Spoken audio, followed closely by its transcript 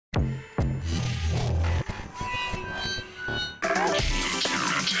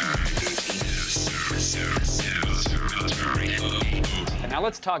now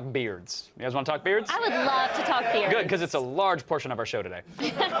let's talk beards. You guys want to talk beards? I would love to talk beards. Good, because it's a large portion of our show today.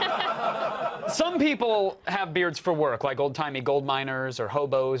 Some people have beards for work, like old-timey gold miners or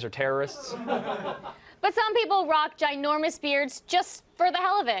hobos or terrorists. But some people rock ginormous beards just for the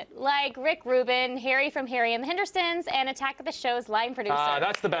hell of it, like Rick Rubin, Harry from Harry and the Hendersons, and Attack of the Show's line producer.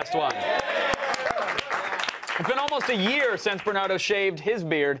 That's the best one. It's been almost a year since Bernardo shaved his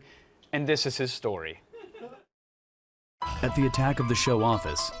beard, and this is his story. At the Attack of the Show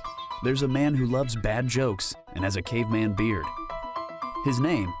office, there's a man who loves bad jokes and has a caveman beard. His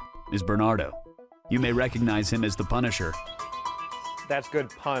name is Bernardo. You may recognize him as the Punisher. That's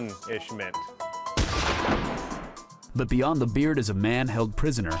good pun-ishment. But beyond the beard is a man held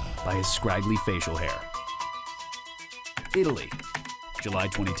prisoner by his scraggly facial hair. Italy, July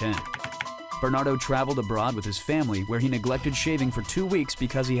 2010. Bernardo traveled abroad with his family where he neglected shaving for 2 weeks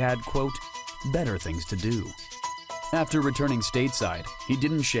because he had, quote, better things to do. After returning stateside, he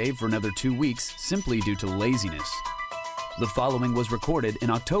didn't shave for another 2 weeks simply due to laziness. The following was recorded in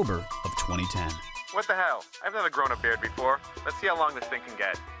October of 2010. What the hell? I've never grown a beard before. Let's see how long this thing can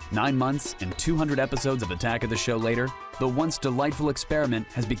get. 9 months and 200 episodes of Attack of the Show later, the once delightful experiment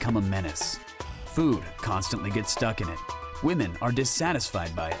has become a menace. Food constantly gets stuck in it. Women are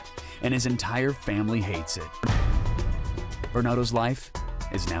dissatisfied by it, and his entire family hates it. Bernardo's life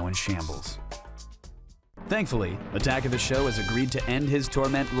is now in shambles. Thankfully, Attack of the Show has agreed to end his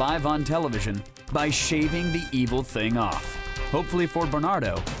torment live on television by shaving the evil thing off. Hopefully for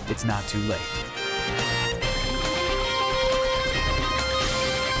Bernardo, it's not too late.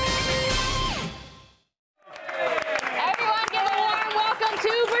 Everyone give a warm welcome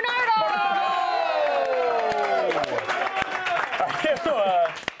to Bernardo!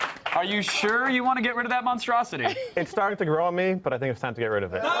 Are you sure you want to get rid of that monstrosity? It's starting to grow on me, but I think it's time to get rid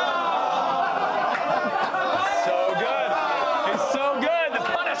of it. So good. It's so good. The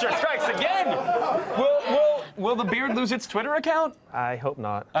Punisher strikes again. Will the beard lose its Twitter account? I hope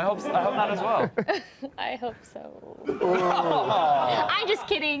not. I hope not as well. I hope so. I'm just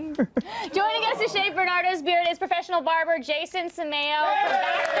kidding. Joining us to shave Bernardo's beard is professional barber Jason Simeo from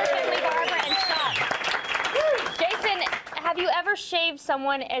Baxter Finley Barber and Shop. Jason, have you ever shaved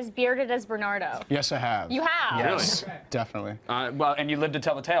someone as bearded as Bernardo? Yes, I have. You have? Yes, definitely. Well, and you lived to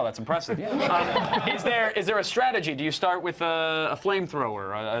tell the tale. That's impressive. Is there a strategy? Do you start with a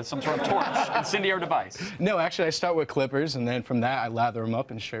flamethrower, some sort of torch, incendiary device? No, actually, I start with clippers, and then from that, I lather them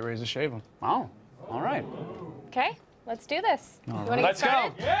up and straight razor shave them. Oh, all right. Okay, let's do this. You want to get Let's go.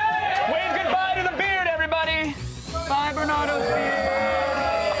 started? Yeah! Wave goodbye to the beard, everybody. Bye, Bernardo's beard.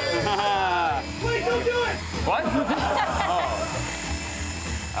 Wait, don't do it! What?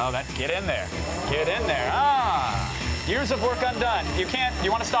 Oh, that's get in there. Get in there. Years of work undone.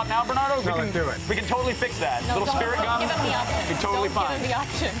 You want to stop now, Bernardo? No, let's do it. We can totally fix that. No, Little spirit gun. Give him the option. Be totally don't fine. Give him the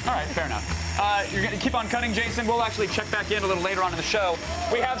option. All right, fair enough. You're going to keep on cutting, Jason. We'll actually check back in a little later on in the show.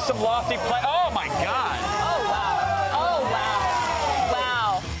 We have some lofty play. Oh, my God. Oh, wow. Oh, wow.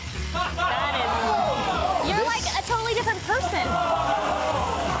 Wow. That is... You're like a totally different person.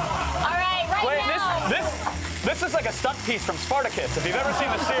 All right, right now. This is like a stunt piece from Spartacus, if you've ever seen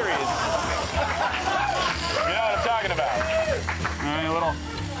the series. You know what I'm talking about. All right, a little...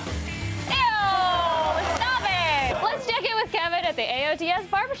 Ew! Stop it! Let's check in with Kevin at the AOTS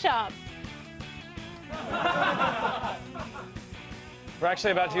Barbershop. We're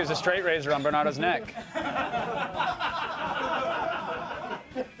actually about to use a straight razor on Bernardo's neck.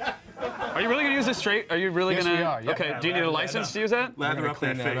 Are you really going to use a straight? Are you really Yes, going to? we are, yeah. Okay. Do you need a license to use that? Lather up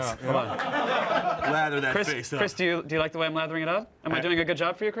that face. Hold on. Lather that face Chris, up. do you like the way I'm lathering it up? Am I doing a good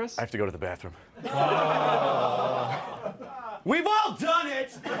job for you, Chris? I have to go to the bathroom. We've all done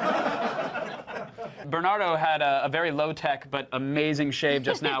it! Bernardo had a very low-tech but amazing shave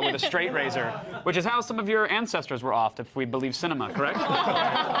just now with a straight razor, which is how some of your ancestors were offed, if we believe cinema, correct?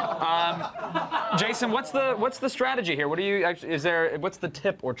 Jason, what's the strategy here? What do you what's the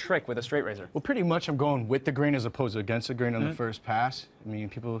tip or trick with a straight razor? Well, pretty much I'm going with the grain as opposed to against the grain on the first pass. I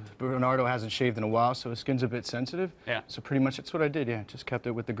mean, Bernardo hasn't shaved in a while, so his skin's a bit sensitive. Yeah. So pretty much that's what I did, yeah. Just kept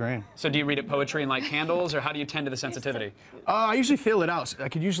it with the grain. So do you read it poetry and like candles, or how do you tend to the sensitivity? I usually feel it out. I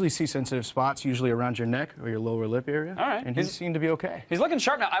could usually see sensitive spots, usually around your neck or your lower lip area. All right. And he seemed to be okay. He's looking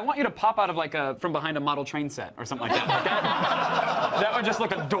sharp now. I want you to pop out of like from behind a model train set or something like that. That would just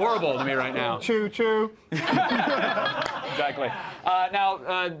look adorable to me right now. Choo choo. Exactly.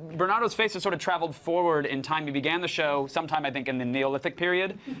 Now, Bernardo's face has sort of traveled forward in time. He began the show sometime, I think, in the Neolithic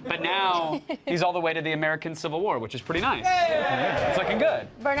period, but now he's all the way to the American Civil War, which is pretty nice. It's looking good.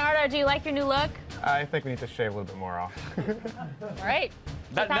 Bernardo, do you like your new look? I think we need to shave a little bit more off. All right.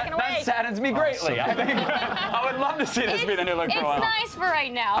 That saddens me greatly. I think I would love to see this be the new look for a while. It's nice for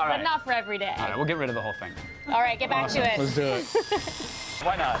right now, All right. but not for every day. All right, we'll get rid of the whole thing. All right, get back to it. Let's do it.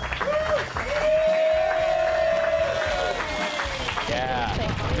 Why not? Yeah.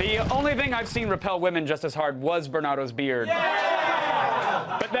 The only thing I've seen repel women just as hard was Bernardo's beard.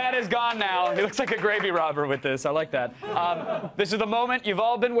 But that is gone now. He looks like a gravy robber with this. I like that. This is the moment you've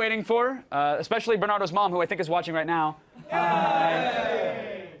all been waiting for, especially Bernardo's mom, who I think is watching right now.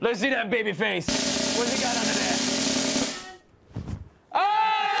 Hi. Let's see that baby face. What's he got under there? Oh!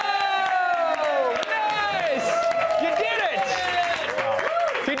 Nice! You did it!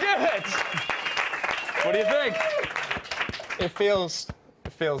 You did it! What do you think? It feels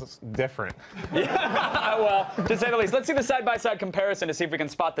different. Well, to say the least. Let's see the side-by-side comparison to see if we can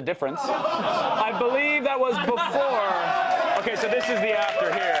spot the difference. I believe that was before. Okay, so this is the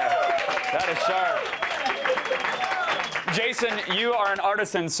after here. That is sharp. Jason, you are an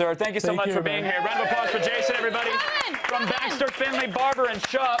artisan, sir. Thank you so much for being here. Round of applause for Jason, everybody. Kevin, From Baxter, Finley, Barber, and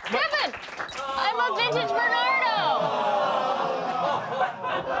Shaw. Kevin, I'm a vintage Bernardo.